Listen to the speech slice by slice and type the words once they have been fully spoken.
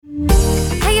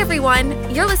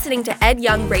everyone. You're listening to Ed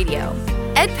Young Radio,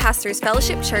 Ed Pastors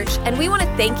Fellowship Church, and we want to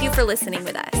thank you for listening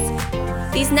with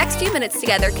us. These next few minutes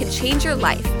together can change your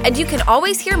life, and you can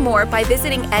always hear more by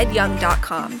visiting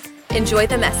edyoung.com. Enjoy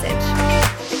the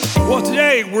message. Well,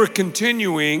 today we're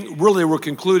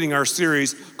concluding our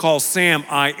series called Sam,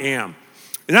 I Am.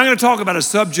 And I'm going to talk about a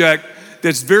subject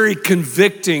that's very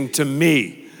convicting to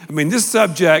me. I mean, this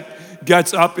subject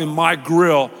gets up in my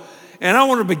grill. And I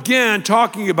want to begin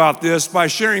talking about this by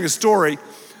sharing a story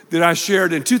that I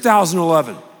shared in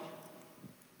 2011.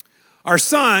 Our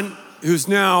son, who's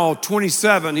now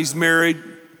 27, he's married,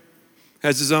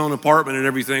 has his own apartment and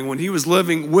everything. When he was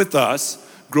living with us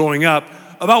growing up,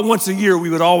 about once a year,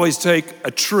 we would always take a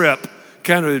trip,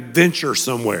 kind of adventure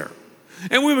somewhere.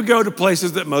 And we would go to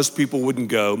places that most people wouldn't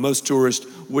go. Most tourists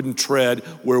wouldn't tread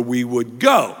where we would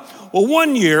go. Well,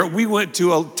 one year, we went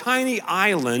to a tiny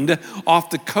island off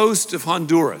the coast of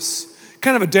Honduras,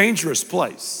 kind of a dangerous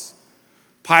place.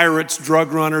 Pirates,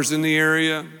 drug runners in the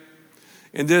area.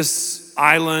 And this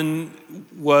island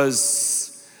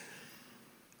was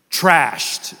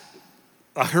trashed.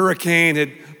 A hurricane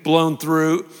had blown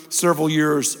through several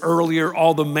years earlier.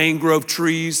 All the mangrove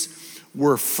trees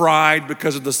were fried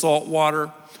because of the salt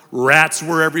water. Rats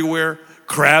were everywhere.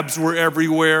 Crabs were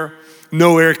everywhere.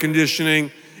 No air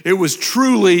conditioning. It was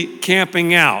truly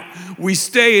camping out. We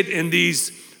stayed in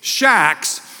these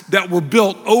shacks that were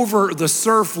built over the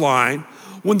surf line.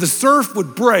 When the surf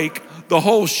would break, the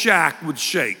whole shack would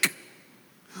shake.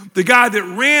 The guy that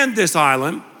ran this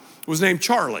island was named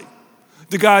Charlie.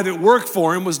 The guy that worked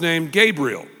for him was named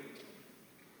Gabriel.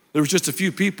 There was just a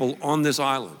few people on this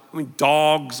island. I mean,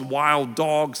 dogs, wild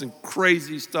dogs, and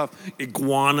crazy stuff.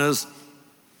 Iguanas,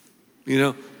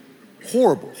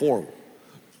 horrible, horrible.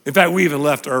 In fact, we even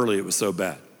left early, it was so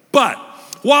bad. But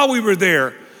while we were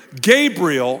there,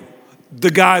 Gabriel, the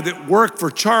guy that worked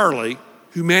for Charlie,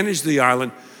 who managed the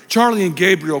island, Charlie and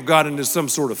Gabriel got into some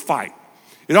sort of fight.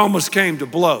 It almost came to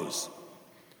blows.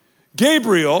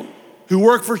 Gabriel, who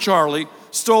worked for Charlie,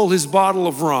 stole his bottle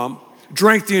of rum,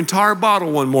 drank the entire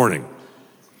bottle one morning.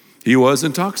 He was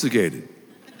intoxicated,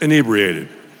 inebriated.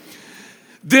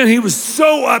 Then he was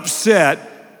so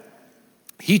upset,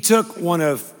 he took one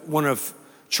of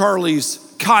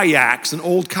Charlie's kayaks, an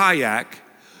old kayak,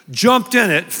 jumped in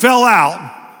it, fell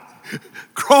out,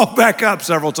 crawled back up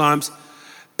several times,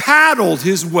 paddled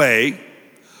his way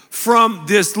from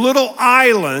this little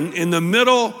island in the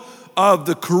middle of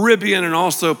the Caribbean and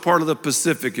also part of the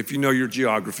Pacific, if you know your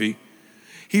geography.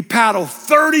 He paddled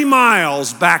 30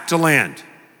 miles back to land.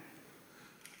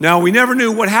 Now, we never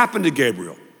knew what happened to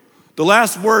Gabriel. The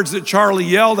last words that Charlie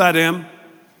yelled at him,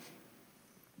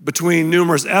 between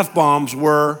numerous F-bombs,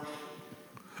 were,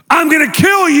 "I'm gonna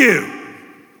kill you!"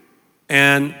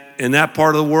 And in that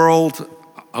part of the world,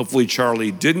 hopefully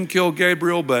Charlie didn't kill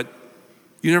Gabriel, but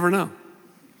you never know.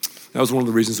 That was one of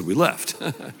the reasons that we left.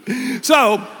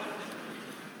 So,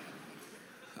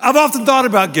 I've often thought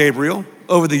about Gabriel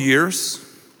over the years,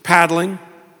 paddling,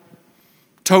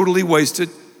 totally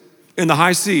wasted in the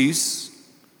high seas,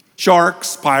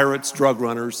 sharks, pirates, drug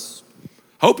runners.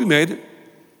 Hope he made it.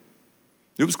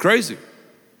 It was crazy.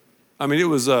 I mean, it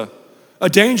was a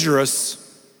dangerous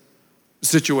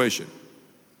situation.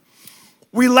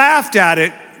 We laughed at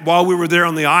it while we were there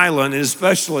on the island, and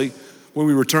especially when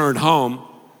we returned home.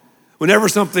 Whenever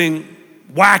something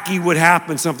wacky would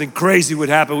happen, something crazy would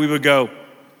happen, we would go,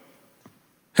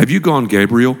 "Have you gone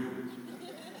Gabriel?"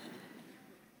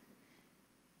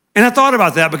 And I thought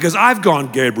about that because I've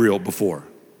gone Gabriel before,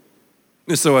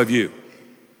 and so have you.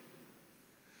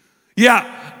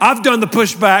 Yeah, I've done the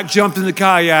pushback, jumped in the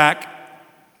kayak,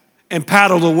 and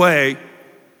paddled away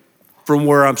from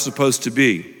where I'm supposed to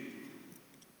be.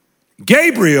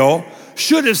 Gabriel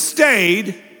should have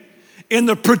stayed in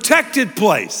the protected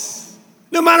place,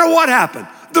 no matter what happened,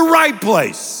 the right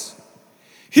place.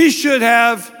 He should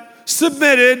have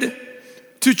submitted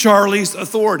to Charlie's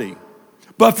authority.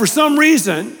 But for some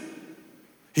reason,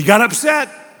 he got upset.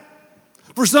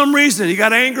 For some reason, he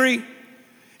got angry.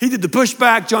 He did the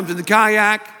pushback, jumped in the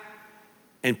kayak,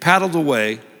 and paddled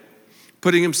away,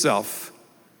 putting himself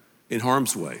in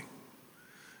harm's way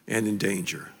and in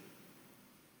danger.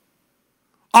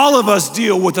 All of us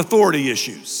deal with authority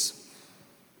issues.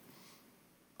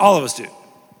 All of us do.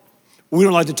 We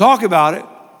don't like to talk about it.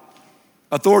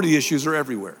 Authority issues are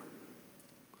everywhere.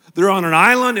 They're on an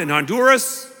island in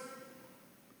Honduras.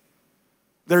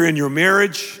 They're in your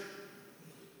marriage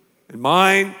and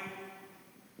mine.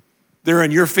 They're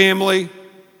in your family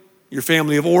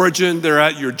of origin. They're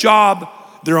at your job.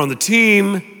 They're on the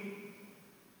team.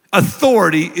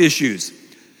 Authority issues.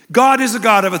 God is a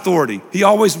God of authority. He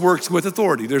always works with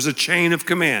authority. There's a chain of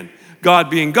command. God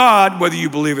being God, whether you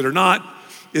believe it or not,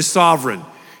 is sovereign.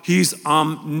 He's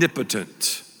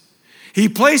omnipotent. He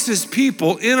places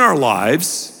people in our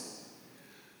lives,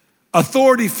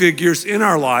 authority figures in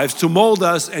our lives, to mold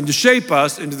us and to shape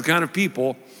us into the kind of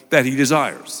people that he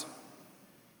desires,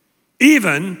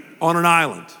 even on an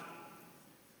island.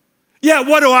 Yeah,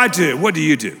 what do I do? What do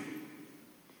you do?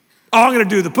 Oh, I'm going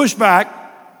to do the pushback.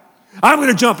 I'm going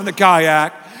to jump in the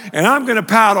kayak, and I'm going to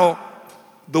paddle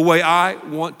the way I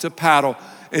want to paddle.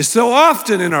 And so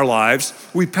often in our lives,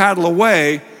 we paddle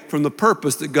away from the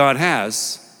purpose that God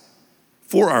has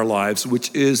for our lives,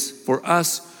 which is for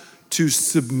us to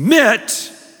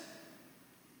submit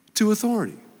to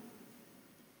authority.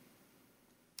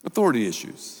 Authority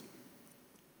issues.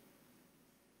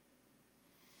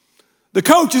 The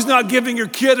coach is not giving your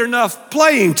kid enough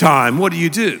playing time. What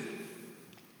do?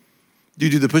 Do you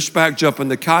do the pushback, jump in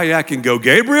the kayak and go,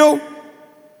 Gabriel?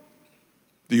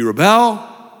 Do you rebel?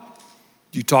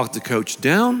 Do you talk the coach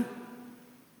down,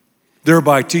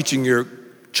 thereby teaching your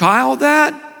child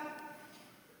that?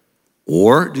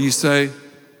 Or do you say,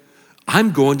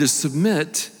 I'm going to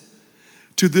submit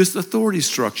to this authority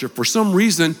structure. For some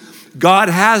reason, God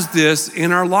has this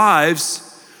in our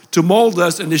lives to mold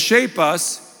us and to shape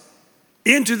us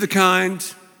into the kind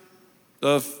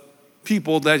of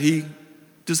people that he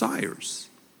desires.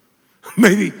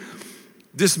 Maybe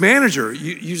this manager,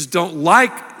 you just don't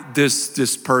like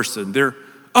this person. They're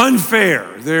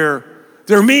unfair.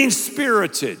 They're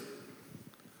mean-spirited.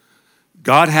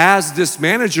 God has this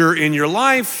manager in your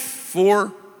life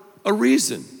for a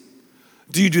reason.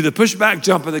 Do you do the pushback,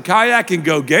 jump in the kayak and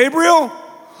go, Gabriel?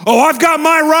 Oh, I've got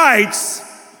my rights.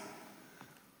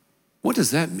 What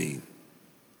does that mean?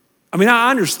 I mean, I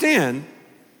understand,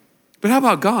 but how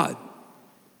about God?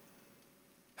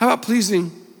 How about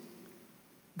pleasing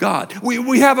God?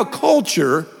 We have a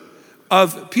culture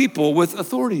of people with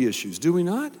authority issues, do we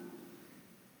not?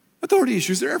 Authority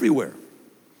issues, they're everywhere.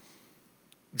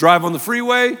 Drive on the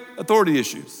freeway, authority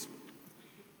issues.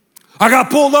 I got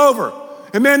pulled over,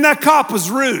 and man, that cop was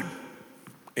rude.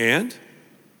 And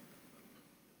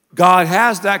God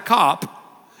has that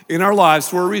cop in our lives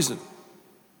for a reason.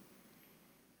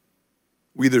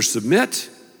 We either submit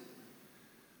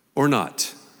or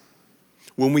not.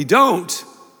 When we don't,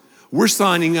 we're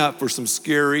signing up for some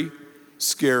scary,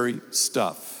 scary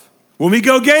stuff. When we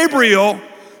go Gabriel,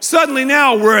 suddenly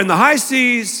now we're in the high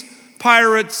seas,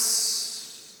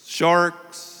 pirates,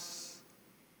 sharks,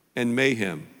 and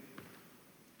mayhem.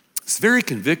 It's very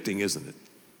convicting, isn't it?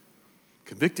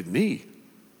 Convicted me.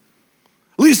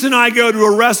 Lisa and I go to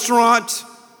a restaurant.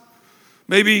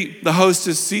 Maybe the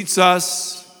hostess seats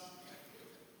us.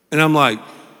 And I'm like,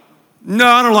 no,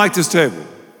 I don't like this table.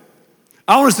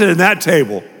 I want to sit at that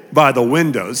table by the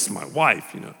window. This is my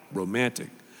wife, romantic.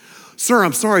 Sir,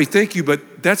 I'm sorry, thank you,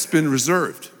 but that's been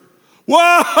reserved.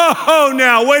 Whoa,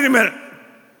 now, wait a minute.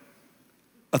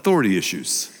 Authority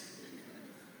issues.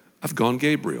 I've gone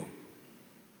Gabriel.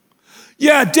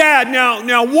 Yeah, Dad,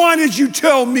 now why did you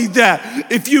tell me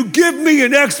that? If you give me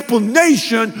an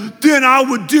explanation, then I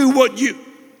would do what you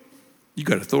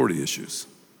got authority issues.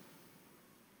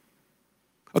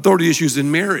 Authority issues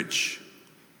in marriage.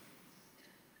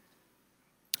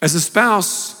 As a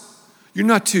spouse, you're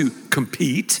not to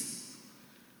compete.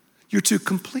 You're to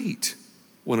complete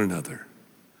one another.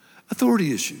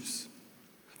 Authority issues.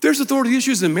 There's authority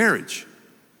issues in marriage.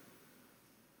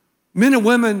 Men and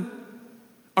women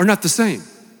are not the same.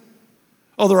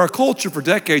 Although our culture for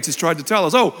decades has tried to tell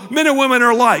us, oh, men and women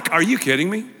are alike. Are you kidding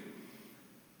me?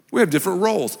 We have different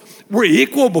roles. We're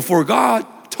equal before God,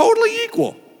 totally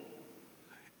equal.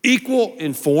 Equal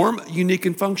in form, unique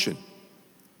in function.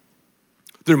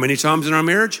 There are many times in our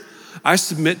marriage, I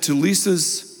submit to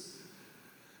Lisa's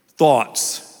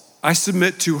thoughts. I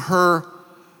submit to her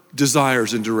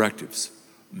desires and directives.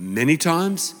 Many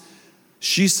times,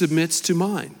 she submits to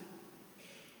mine.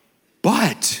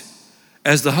 But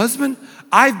as the husband,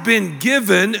 I've been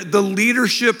given the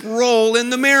leadership role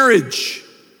in the marriage.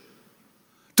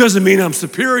 Doesn't mean I'm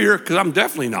superior, because I'm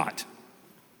definitely not.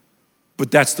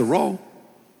 But that's the role.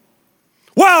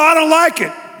 Well, I don't like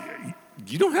it.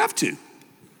 You don't have to.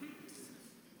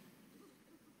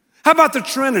 How about the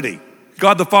Trinity?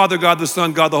 God the Father, God the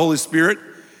Son, God the Holy Spirit.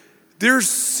 There's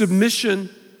submission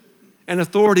and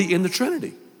authority in the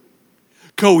Trinity.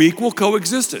 Co-equal,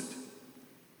 coexistent.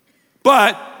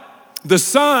 But the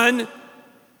Son,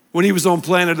 when he was on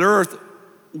planet Earth,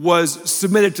 was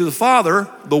submitted to the Father,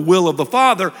 the will of the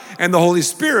Father, and the Holy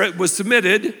Spirit was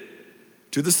submitted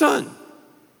to the Son.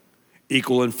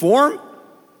 Equal in form,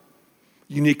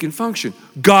 unique in function.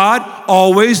 God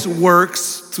always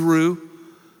works through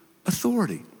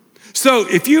authority. So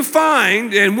if you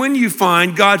find, and when you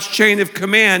find God's chain of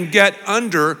command, get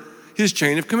under his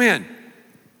chain of command.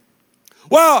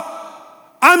 Well,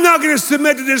 I'm not going to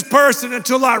submit to this person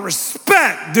until I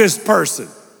respect this person.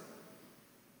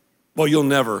 Well, you'll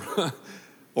never,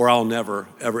 or I'll never,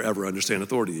 ever understand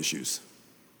authority issues.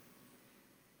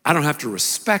 I don't have to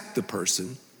respect the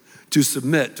person to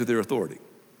submit to their authority.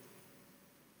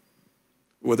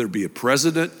 Whether it be a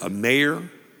president, a mayor,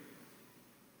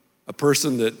 a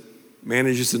person that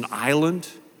manages an island,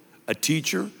 a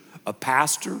teacher, a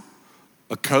pastor,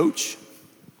 a coach.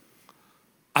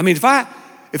 I mean, if I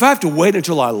have to wait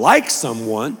until I like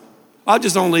someone, I'll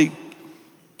just only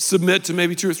submit to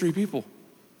maybe 2 or 3 people.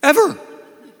 Ever.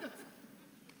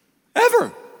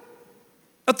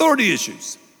 Authority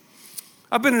issues.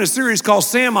 I've been in a series called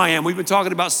Sam I Am. We've been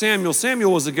talking about Samuel.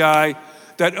 Samuel was a guy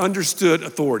that understood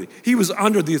authority. He was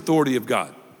under the authority of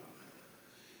God.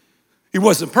 He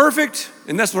wasn't perfect,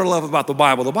 and that's what I love about the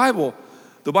Bible.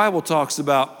 The Bible talks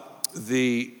about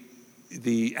the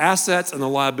assets and the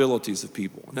liabilities of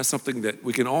people, and that's something that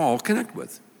we can all connect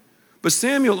with. But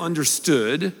Samuel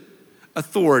understood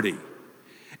authority,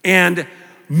 and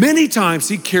many times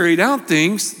he carried out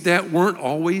things that weren't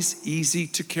always easy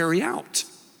to carry out.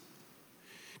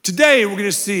 Today, we're going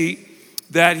to see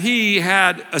that he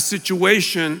had a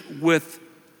situation with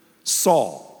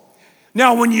Saul.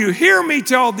 Now, when you hear me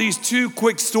tell these 2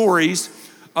 quick stories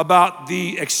about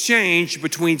the exchange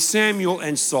between Samuel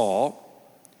and Saul,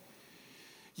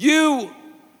 you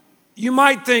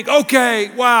might think, okay,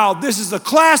 wow, this is a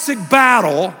classic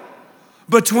battle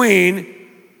between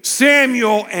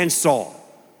Samuel and Saul.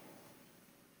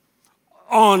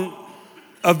 On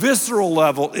a visceral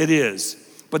level, it is,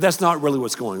 but that's not really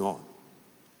what's going on.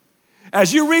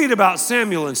 As you read about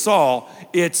Samuel and Saul,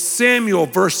 it's Samuel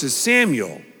versus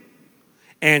Samuel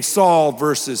and Saul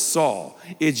versus Saul.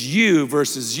 It's you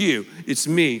versus you. It's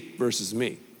me versus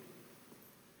me.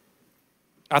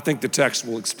 I think the text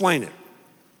will explain it.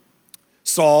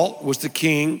 Saul was the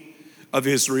king of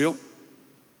Israel.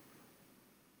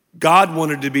 God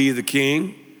wanted to be the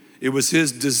king. It was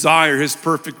his desire, his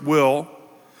perfect will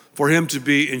for him to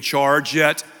be in charge.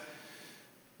 Yet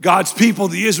God's people,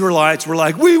 the Israelites, were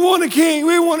like, we want a king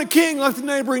like the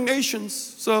neighboring nations.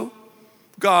 So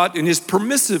God, in his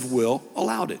permissive will,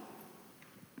 allowed it.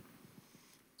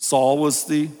 Saul was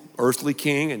the earthly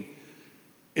king, and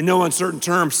in no uncertain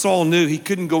terms, Saul knew he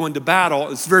couldn't go into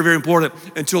battle. It's very, very important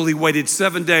until he waited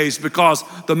 7 days because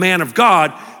the man of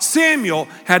God, Samuel,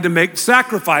 had to make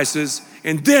sacrifices,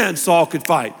 and then Saul could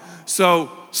fight.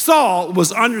 So Saul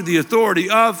was under the authority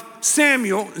of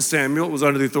Samuel, and Samuel was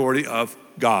under the authority of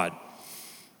God.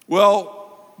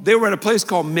 Well, they were at a place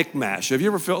called Michmash. Have you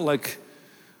ever felt like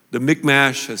the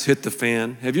Michmash has hit the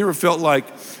fan? Have you ever felt like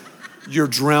you're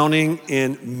drowning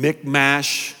in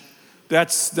Michmash?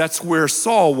 That's where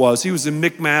Saul was. He was in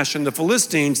Michmash, and the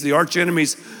Philistines, the arch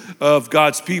enemies of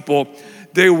God's people,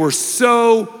 they were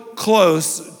so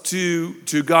close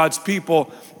to God's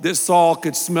people that Saul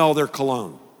could smell their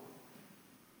cologne.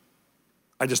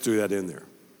 I just threw that in there.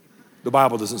 The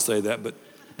Bible doesn't say that, but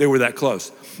they were that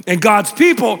close. And God's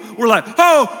people were like,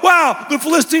 oh, wow, the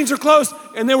Philistines are close.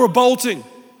 And they were bolting.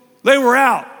 They were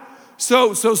out.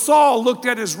 So Saul looked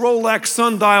at his Rolex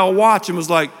sundial watch and was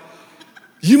like,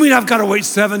 you mean I've got to wait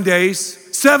 7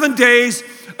 days? 7 days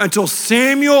until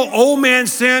Samuel, old man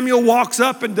Samuel, walks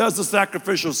up and does the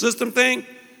sacrificial system thing?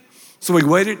 So he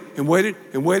waited and waited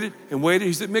and waited and waited.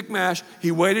 He's at Michmash.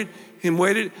 He waited and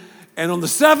waited. And on the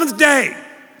 7th day,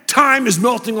 time is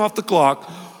melting off the clock.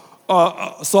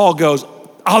 Saul goes,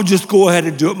 I'll just go ahead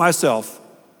and do it myself.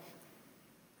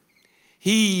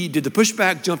 He did the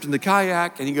pushback, jumped in the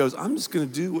kayak, and he goes, I'm just going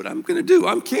to do what I'm going to do.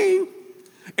 I'm king.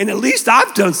 And at least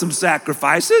I've done some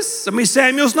sacrifices. I mean,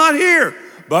 Samuel's not here.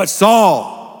 But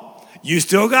Saul, you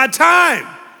still got time.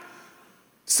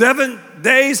 7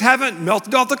 days haven't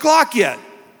melted off the clock yet.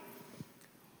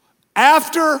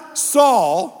 After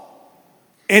Saul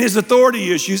and his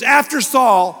authority issues, after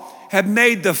Saul had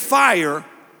made the fire,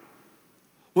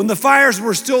 when the fires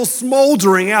were still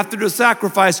smoldering after the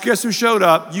sacrifice, guess who showed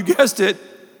up? You guessed it,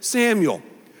 Samuel.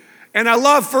 And I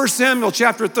love 1 Samuel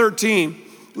chapter 13.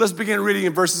 Let's begin reading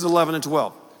in verses 11 and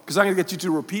 12, because I'm going to get you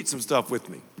to repeat some stuff with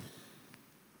me.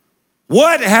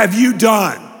 What have you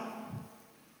done?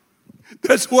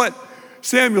 That's what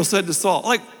Samuel said to Saul.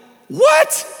 Like,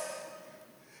 what?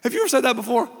 Have you ever said that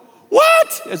before?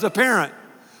 What? As a parent.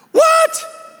 What?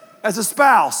 As a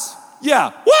spouse.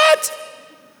 Yeah. What?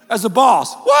 As a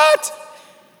boss. What?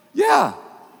 Yeah.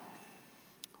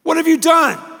 What have you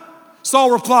done?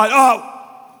 Saul replied,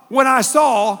 when I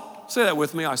saw, say that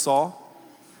with me, I saw.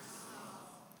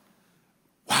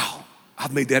 Wow.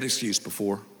 I've made that excuse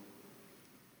before.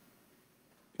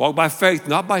 Walk by faith,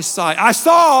 not by sight. I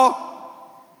saw.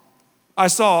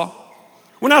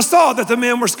 When I saw that the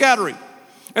men were scattering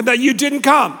and that you didn't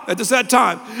come at the set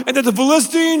time and that the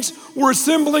Philistines were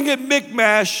assembling at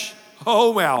Michmash.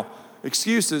 Oh, wow.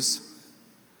 Excuses.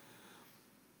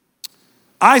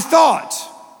 I thought.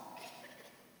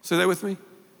 Say that with me.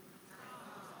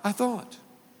 I thought.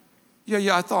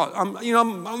 Yeah, I thought.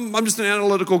 I'm just an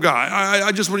analytical guy.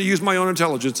 I just want to use my own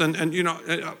intelligence. And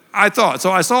I thought.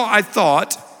 So I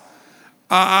thought.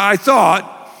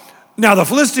 Now the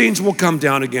Philistines will come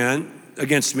down again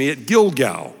against me at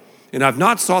Gilgal, and I've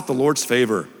not sought the Lord's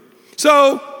favor.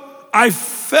 So I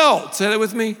felt, say that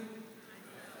with me.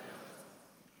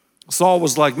 Saul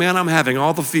was like, man, I'm having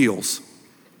all the feels.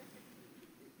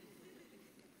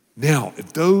 Now,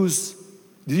 did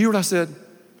you hear what I said?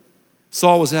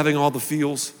 Saul was having all the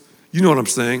feels. You know what I'm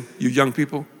saying, you young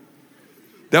people?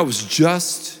 That was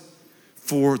just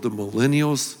for the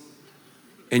millennials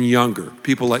and younger,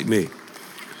 people like me.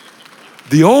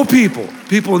 The old people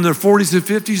in their 40s and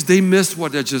 50s, they missed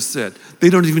what I just said. They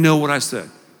don't even know what I said.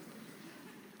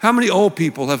 How many old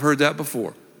people have heard that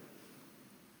before?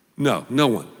 No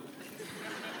one.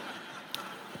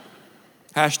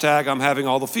 Hashtag, I'm having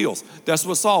all the feels. That's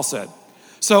what Saul said.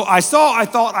 So I saw, I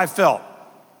thought, I felt.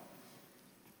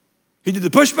 He did the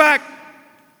pushback,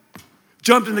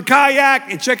 jumped in the kayak,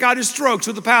 and check out his strokes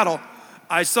with the paddle.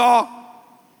 I saw,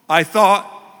 I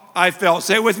thought, I felt.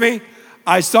 Say it with me.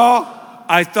 I saw,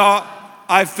 I thought,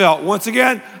 I felt. Once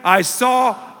again, I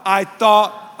saw, I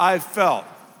thought, I felt.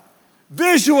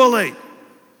 Visually,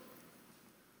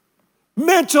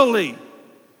 mentally,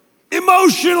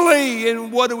 emotionally.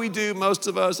 And what do? Most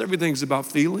of us, everything's about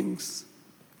feelings.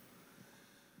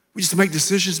 We just make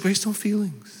decisions based on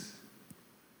feelings.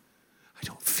 I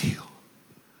don't feel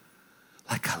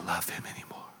like I love him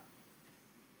anymore.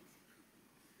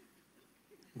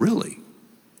 Really?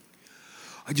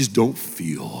 I just don't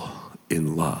feel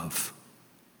in love.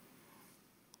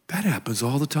 That happens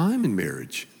all the time in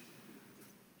marriage.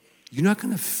 You're not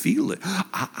going to feel it.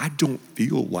 I don't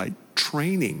feel like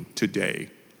training today.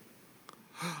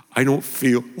 I don't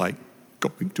feel like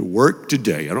going to work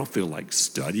today. I don't feel like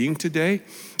studying today.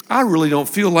 I really don't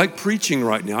feel like preaching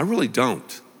right now. I really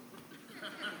don't.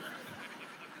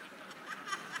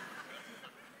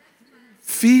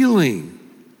 Feelings.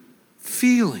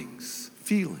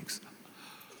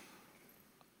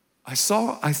 I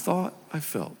saw, I thought, I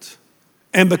felt.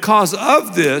 And because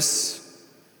of this,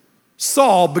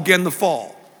 Saul began the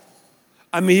fall.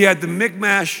 I mean, he had the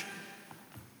Michmash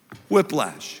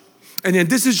whiplash. And then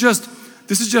this is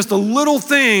just a little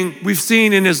thing we've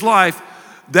seen in his life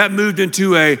that moved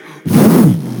into a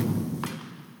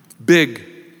big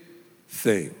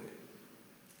thing.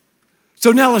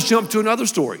 So now let's jump to another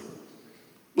story.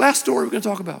 Last story we're going to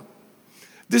talk about.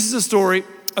 This is a story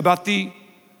about the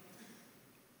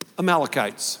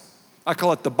Amalekites. I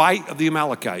call it the bite of the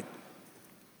Amalekite.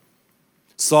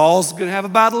 Saul's going to have a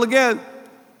battle again.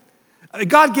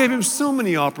 God gave him so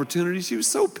many opportunities. He was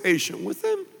so patient with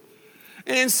him.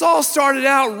 And Saul started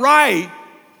out right,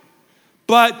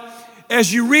 but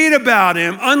as you read about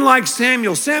him, unlike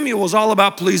Samuel was all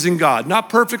about pleasing God. Not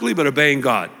perfectly, but obeying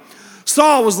God.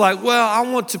 Saul was like, well, I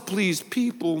want to please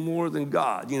people more than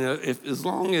God. As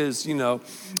long as,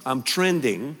 I'm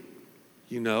trending,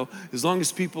 as long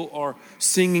as people are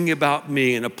singing about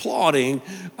me and applauding,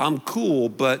 I'm cool.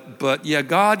 But yeah,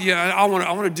 God, yeah, I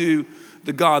want to do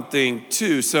the God thing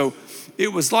too. So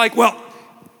it was like, well,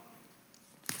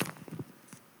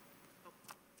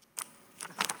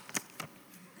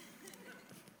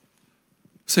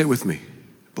 say it with me.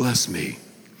 Bless me.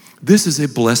 This is a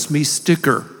bless me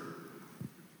sticker.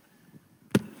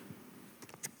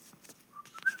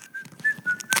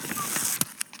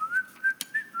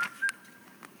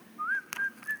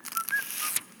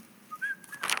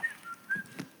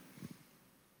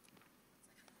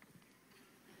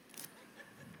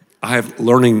 I have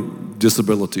learning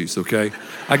disabilities, okay?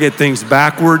 I get things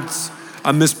backwards.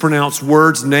 I mispronounce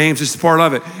words, names. It's part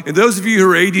of it. And those of you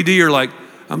who are ADD are like,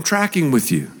 I'm tracking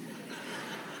with you.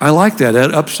 I like that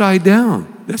upside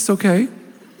down. That's okay.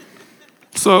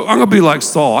 So I'm going to be like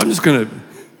Saul. I'm just going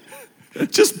to,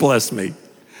 just bless me.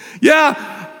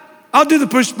 Yeah, I'll do the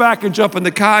pushback and jump in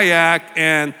the kayak.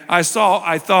 And I saw,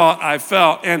 I thought, I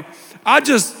felt. And I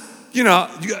just,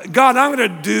 God, I'm going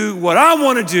to do what I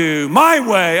want to do my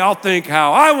way. I'll think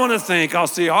how I want to think. I'll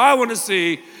see how I want to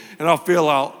see. And I'll feel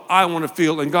how I want to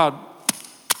feel. And God,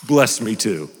 bless me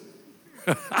too.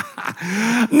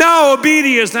 No,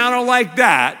 obedience. I don't like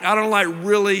that. I don't like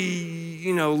really,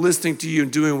 listening to you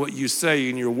and doing what you say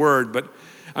in your word. But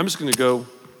I'm just going to go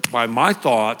by my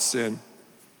thoughts and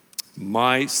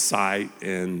my sight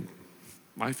and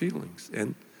my feelings.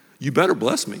 And you better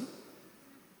bless me.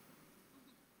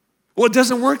 Well, it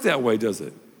doesn't work that way, does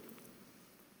it?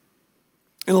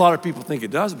 And a lot of people think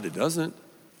it does, but it doesn't.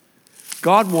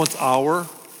 God wants our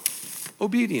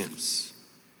obedience.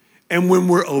 And when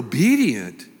we're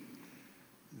obedient,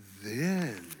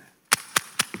 then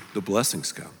the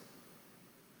blessings come.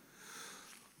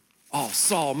 Oh,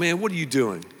 Saul, man, what are you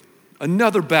doing?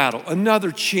 Another battle,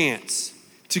 another chance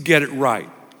to get it right.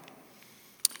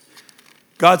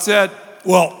 God said,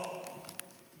 well,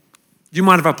 do you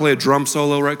mind if I play a drum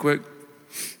solo right quick?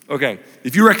 Okay,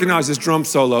 if you recognize this drum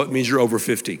solo, it means you're over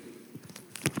 50.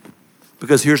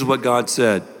 Because here's what God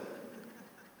said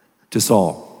to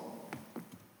Saul.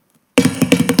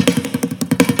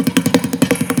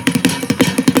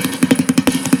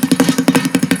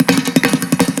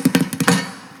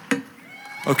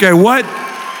 Okay, what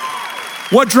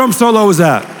drum solo is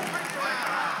that?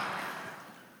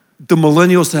 The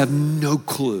millennials have no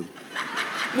clue.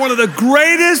 One of the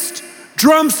greatest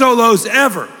drum solos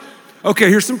ever. Okay,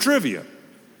 here's some trivia.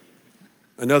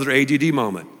 Another ADD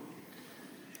moment.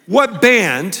 What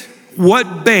band,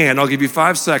 I'll give you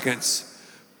 5 seconds,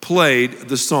 played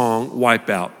the song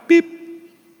Wipeout?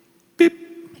 Beep,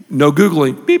 beep. No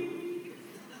Googling. Beep,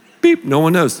 beep. No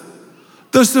one knows.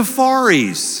 The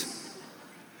Safaris.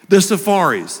 The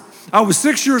Safaris. I was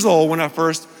 6 years old when I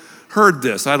first heard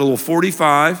this. I had a little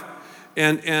 45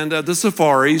 and the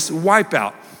Safaris,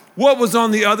 Wipeout. What was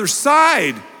on the other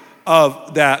side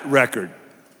of that record?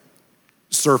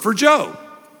 Surfer Joe.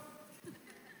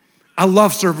 I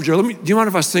love Surfer Joe. Do you mind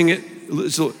if I sing it?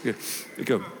 Here we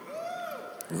go.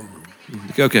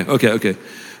 Okay.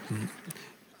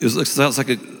 It sounds like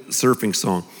a surfing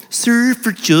song.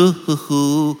 Surfer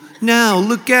Joe, now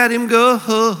look at him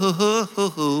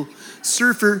go.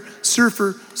 Surfer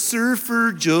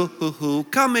Joe,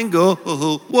 come and go.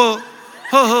 Whoa,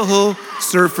 ho,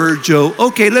 Surfer Joe.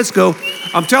 Okay, let's go.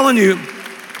 I'm telling you,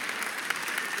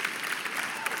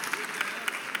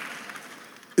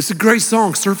 it's a great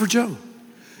song, Surfer Joe.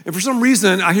 And for some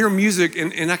reason, I hear music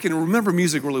and I can remember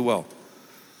music really well.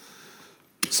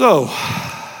 So,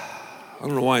 I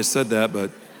don't know why I said that,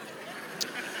 but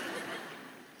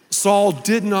Saul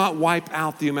did not wipe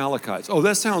out the Amalekites. Oh,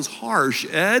 that sounds harsh,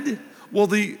 Ed. Well,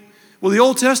 the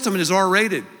Old Testament is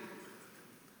R-rated.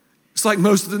 It's like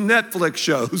most of the Netflix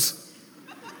shows.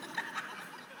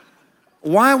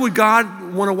 Why would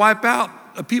God want to wipe out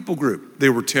a people group? They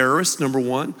were terrorists, number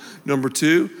one. Number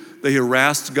two, they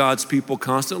harassed God's people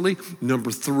constantly. Number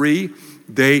three,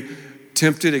 they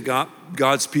tempted and got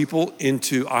God's people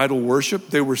into idol worship.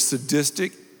 They were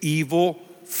sadistic, evil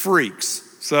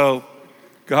freaks. So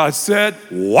God said,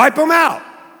 wipe them out.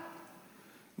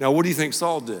 Now, what do you think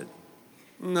Saul did?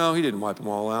 No, he didn't wipe them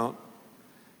all out.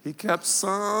 He kept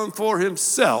some for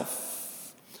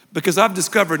himself. Because I've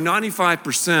discovered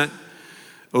 95%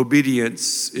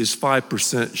 obedience is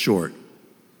 5% short.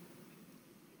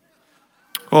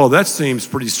 Oh, that seems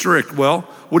pretty strict. Well,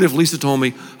 what if Lisa told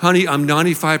me, honey, I'm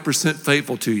 95%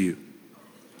 faithful to you?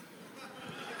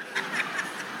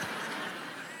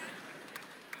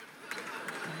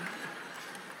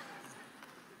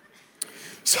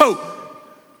 So,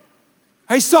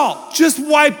 hey, Saul, just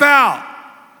wipe out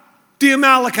the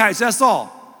Amalekites, that's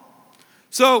all.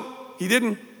 So, he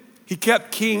didn't. He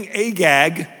kept King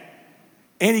Agag,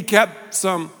 and he kept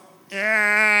some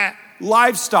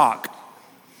livestock.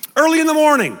 Early in the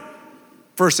morning,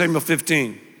 1 Samuel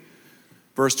 15,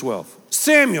 verse 12.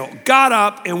 Samuel got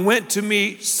up and went to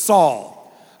meet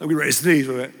Saul. I'm getting ready to sneeze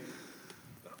with it.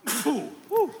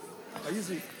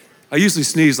 I usually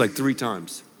sneeze like 3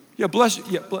 times. Yeah, bless you.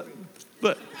 Yeah,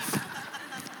 bless.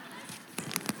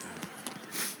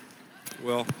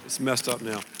 Well, it's messed up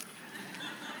now.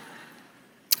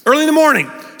 Early in the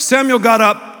morning, Samuel got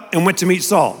up and went to meet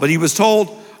Saul, but he was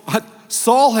told,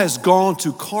 Saul has gone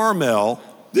to Carmel.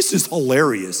 This is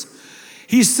hilarious.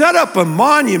 He set up a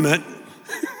monument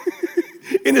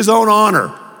in his own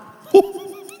honor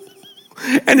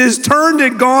and has turned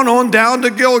and gone on down to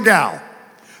Gilgal.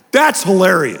 That's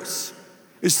hilarious.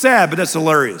 It's sad, but that's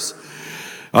hilarious.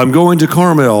 I'm going to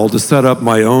Carmel to set up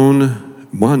my own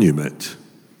monument.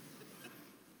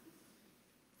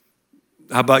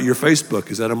 How about your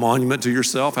Facebook? Is that a monument to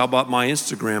yourself? How about my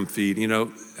Instagram feed? You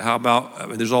know, how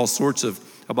about, there's all sorts of,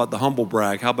 how about the humble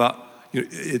brag? How about, you know,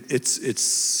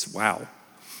 it's wow.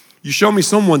 You show me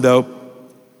someone, though,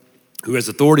 who has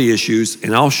authority issues,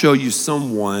 and I'll show you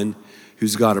someone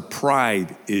who's got a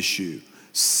pride issue.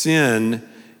 Sin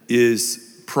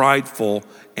is prideful,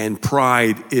 and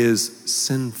pride is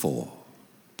sinful.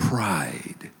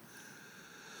 Pride.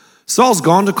 Saul's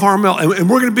gone to Carmel, and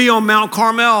we're going to be on Mount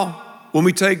Carmel when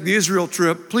we take the Israel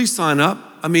trip. Please sign up.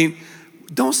 I mean,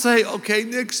 don't say, okay,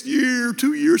 next year,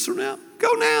 2 years from now.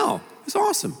 Go now. It's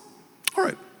awesome. All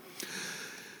right.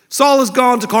 Saul has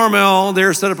gone to Carmel.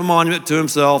 There, set up a monument to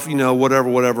himself,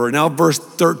 whatever. Now, verse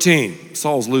 13,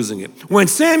 Saul's losing it. When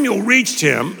Samuel reached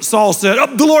him, Saul said,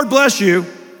 "Oh, the Lord bless you."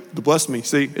 Bless me.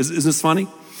 See, is this funny?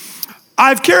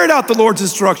 "I've carried out the Lord's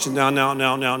instruction."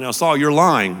 Now, Saul, you're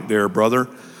lying there, brother.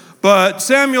 But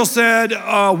Samuel said,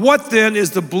 "What then is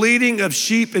the bleating of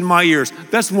sheep in my ears?"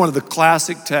 That's one of the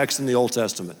classic texts in the Old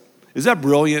Testament. Is that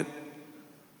brilliant?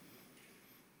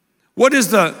 "What is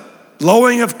the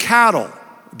lowing of cattle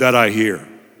that I hear?"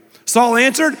 Saul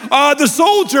answered, "The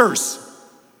soldiers."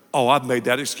 Oh, I've made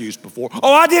that excuse before.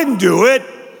 Oh, I didn't do it.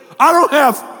 I don't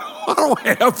have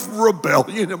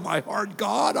rebellion in my heart,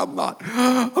 God. I'm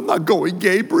not going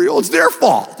Gabriel. It's their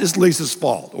fault. It's Lisa's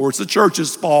fault, or it's the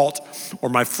church's fault, or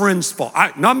my friend's fault.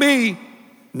 Not me.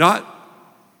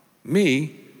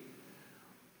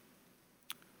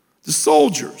 The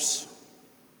soldiers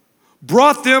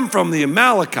brought them from the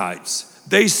Amalekites.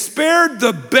 They spared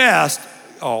the best.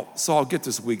 Oh, Saul, get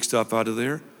this weak stuff out of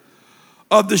there.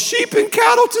 Of the sheep and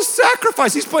cattle to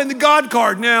sacrifice. He's playing the God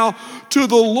card now. To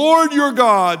the Lord your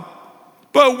God.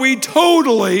 But we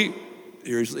totally,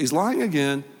 he's lying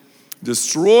again,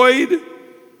 destroyed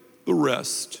the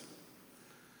rest.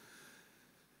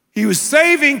 He was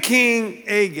saving King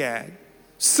Agag,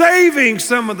 saving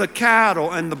some of the cattle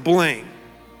and the bling.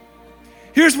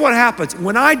 Here's what happens.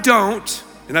 When I don't,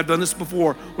 and I've done this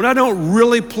before, when I don't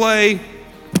really play,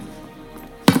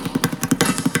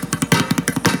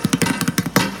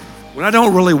 when I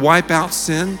don't really wipe out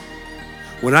sin,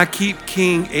 when I keep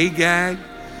King Agag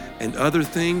and other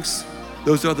things,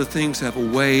 those other things have a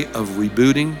way of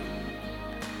rebooting,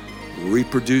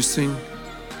 reproducing,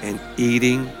 and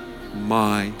eating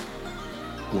my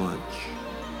lunch.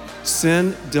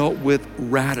 Sin dealt with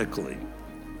radically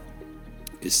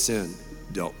is sin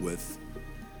dealt with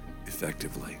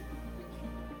effectively.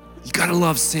 You gotta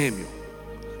love Samuel.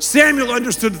 Samuel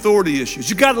understood authority issues.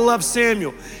 You gotta love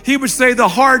Samuel. He would say the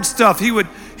hard stuff. He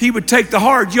would take the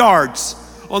hard yards.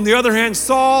 On the other hand,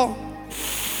 Saul,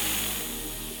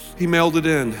 he mailed it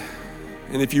in.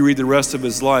 And if you read the rest of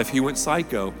his life, he went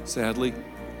psycho, sadly.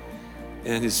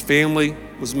 And his family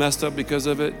was messed up because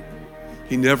of it.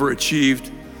 He never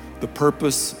achieved the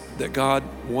purpose that God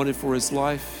wanted for his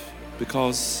life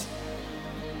because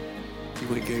he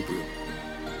went Gabriel.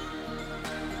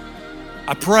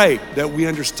 I pray that we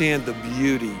understand the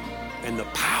beauty and the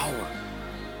power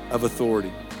of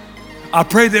authority. I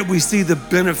pray that we see the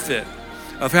benefit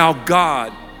of how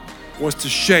God wants to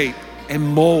shape and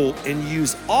mold and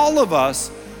use all of us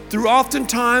through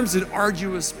oftentimes an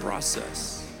arduous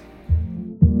process.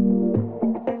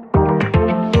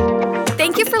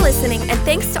 Thank you for listening, and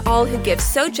thanks to all who give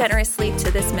so generously to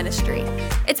this ministry.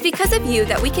 It's because of you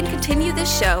that we can continue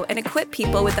this show and equip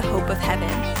people with the hope of heaven.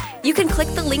 You can click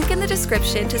the link in the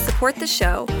description to support the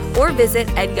show or visit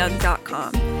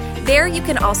edyoung.com. There you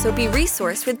can also be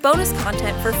resourced with bonus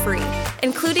content for free,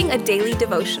 including a daily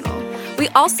devotional. We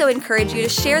also encourage you to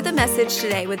share the message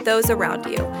today with those around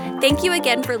you. Thank you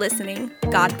again for listening.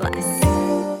 God bless.